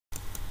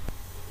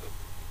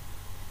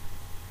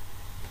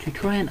To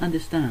try and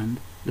understand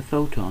the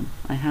photon,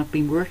 I have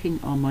been working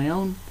on my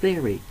own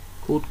theory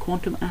called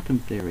quantum atom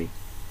theory.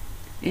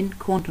 In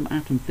quantum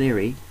atom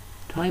theory,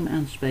 time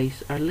and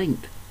space are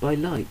linked by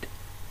light.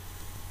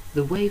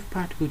 The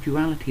wave-particle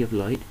duality of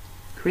light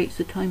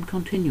creates a time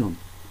continuum.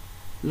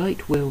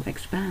 Light will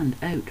expand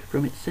out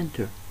from its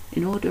center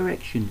in all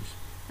directions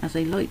as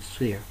a light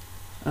sphere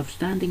of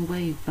standing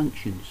wave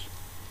functions.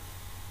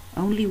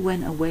 Only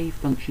when a wave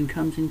function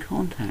comes in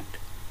contact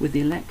with the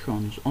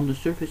electrons on the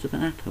surface of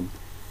an atom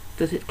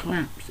does it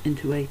collapse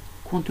into a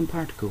quantum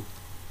particle.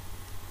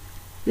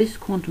 This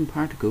quantum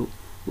particle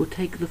will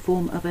take the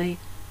form of a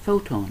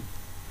photon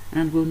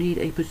and will need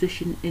a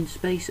position in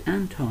space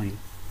and time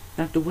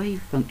that the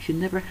wave function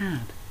never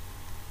had.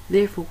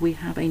 Therefore we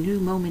have a new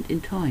moment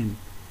in time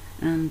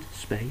and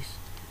space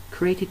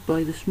created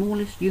by the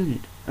smallest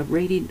unit of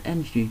radiant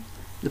energy,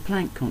 the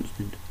Planck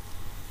constant.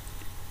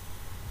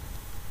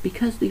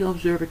 Because the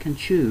observer can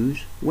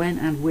choose when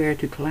and where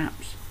to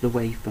collapse the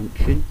wave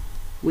function,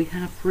 we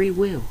have free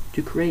will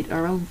to create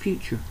our own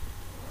future.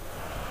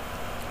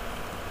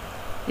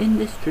 In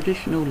this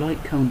traditional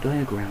Lightcone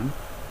diagram,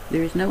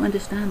 there is no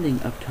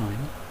understanding of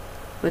time,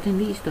 but in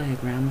these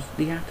diagrams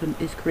the atom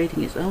is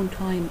creating its own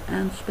time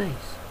and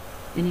space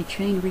in a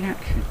chain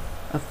reaction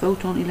of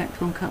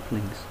photon-electron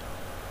couplings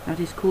that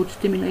is called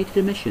stimulated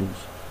emissions.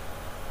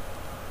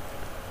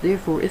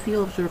 Therefore, if the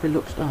observer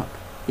looks up,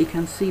 he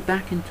can see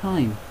back in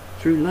time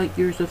through light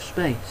years of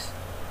space,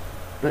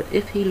 but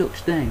if he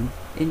looks down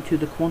into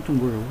the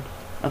quantum world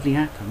of the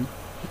atom,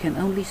 he can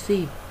only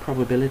see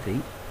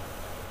probability.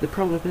 The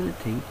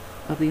probability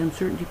of the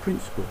uncertainty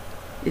principle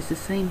is the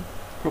same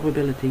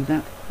probability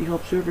that the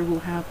observer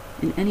will have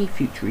in any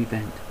future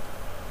event.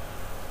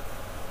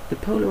 The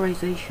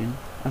polarization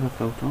of a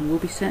photon will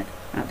be set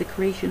at the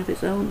creation of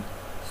its own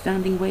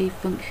standing wave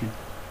function.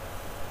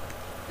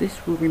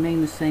 This will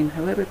remain the same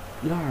however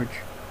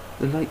large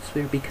the light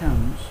sphere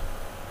becomes,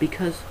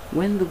 because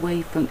when the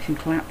wave function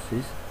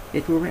collapses,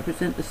 it will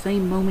represent the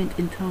same moment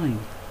in time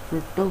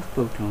for both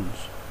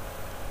photons.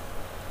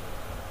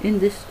 In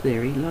this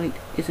theory, light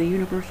is a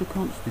universal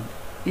constant,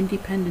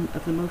 independent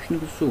of the motion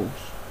of the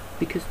source,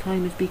 because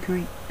time is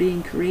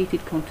being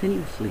created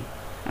continuously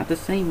at the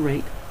same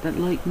rate that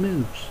light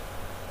moves.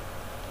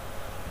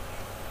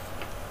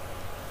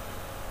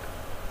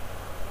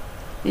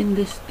 In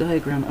this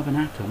diagram of an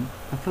atom,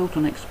 a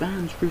photon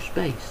expands through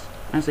space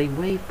as a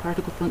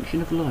wave-particle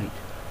function of light.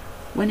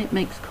 When it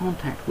makes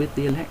contact with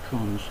the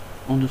electrons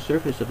on the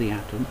surface of the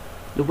atom,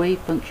 the wave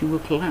function will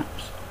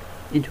collapse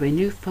into a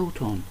new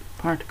photon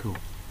particle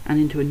and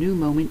into a new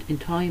moment in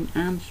time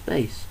and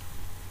space.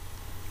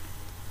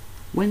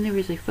 When there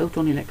is a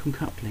photon-electron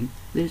coupling,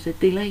 there is a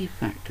delay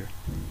factor.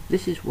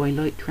 This is why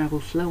light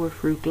travels slower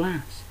through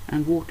glass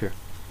and water.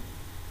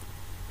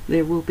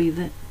 There will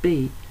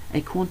be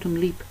a quantum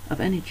leap of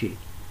energy,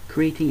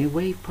 creating a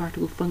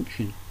wave-particle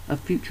function of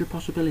future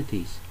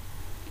possibilities.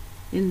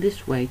 In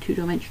this way,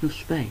 two-dimensional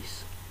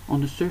space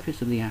on the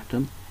surface of the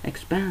atom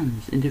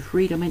expands into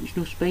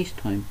three-dimensional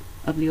space-time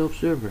of the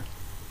observer.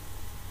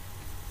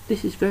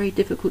 This is very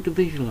difficult to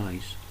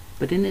visualize,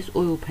 but in this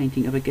oil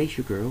painting of a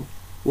geisha girl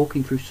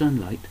walking through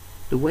sunlight,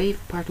 the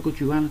wave-particle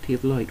duality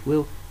of light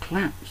will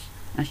collapse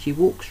as she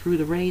walks through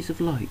the rays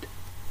of light.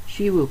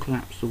 She will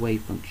collapse the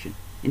wave function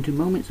into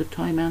moments of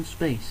time and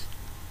space,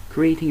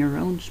 creating her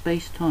own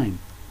space-time.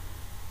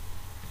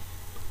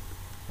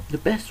 The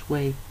best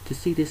way to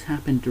see this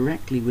happen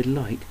directly with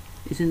light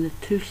is in the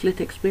two-slit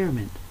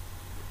experiment.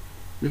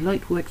 The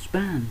light will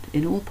expand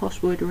in all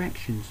possible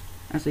directions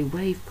as a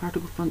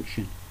wave-particle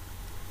function.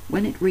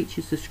 When it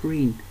reaches the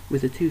screen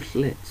with the two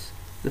slits,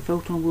 the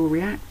photon will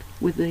react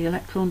with the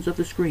electrons of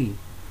the screen.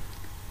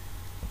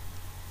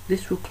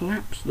 This will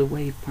collapse the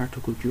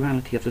wave-particle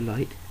duality of the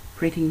light,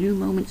 creating new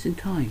moments in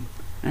time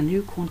and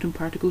new quantum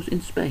particles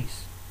in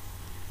space.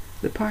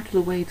 The part of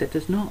the wave that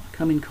does not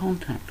come in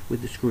contact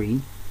with the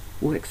screen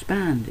will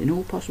expand in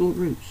all possible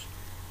routes,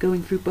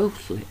 going through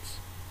both slits.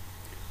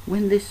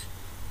 When this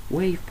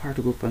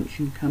wave-particle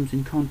function comes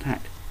in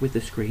contact with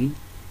the screen,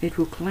 it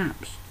will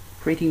collapse,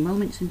 creating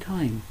moments in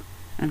time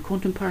and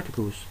quantum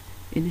particles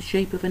in the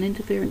shape of an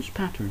interference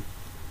pattern.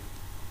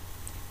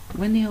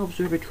 When the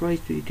observer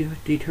tries to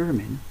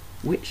determine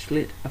which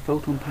slit a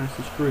photon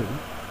passes through,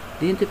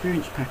 the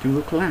interference pattern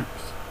will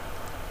collapse.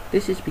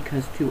 This is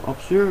because to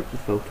observe the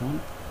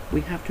photon,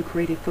 we have to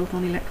create a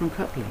photon-electron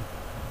coupling,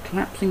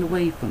 collapsing the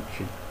wave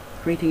function,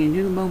 creating a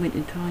new moment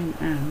in time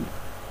and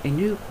a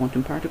new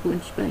quantum particle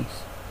in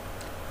space.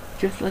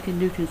 Just like in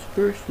Newton's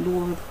first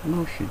law of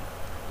motion,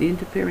 the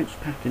interference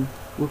pattern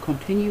will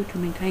continue to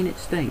maintain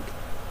its state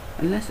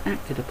unless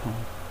acted upon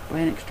by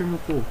an external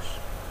force.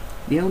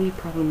 The only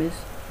problem is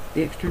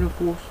the external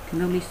force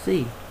can only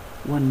see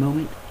one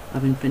moment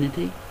of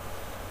infinity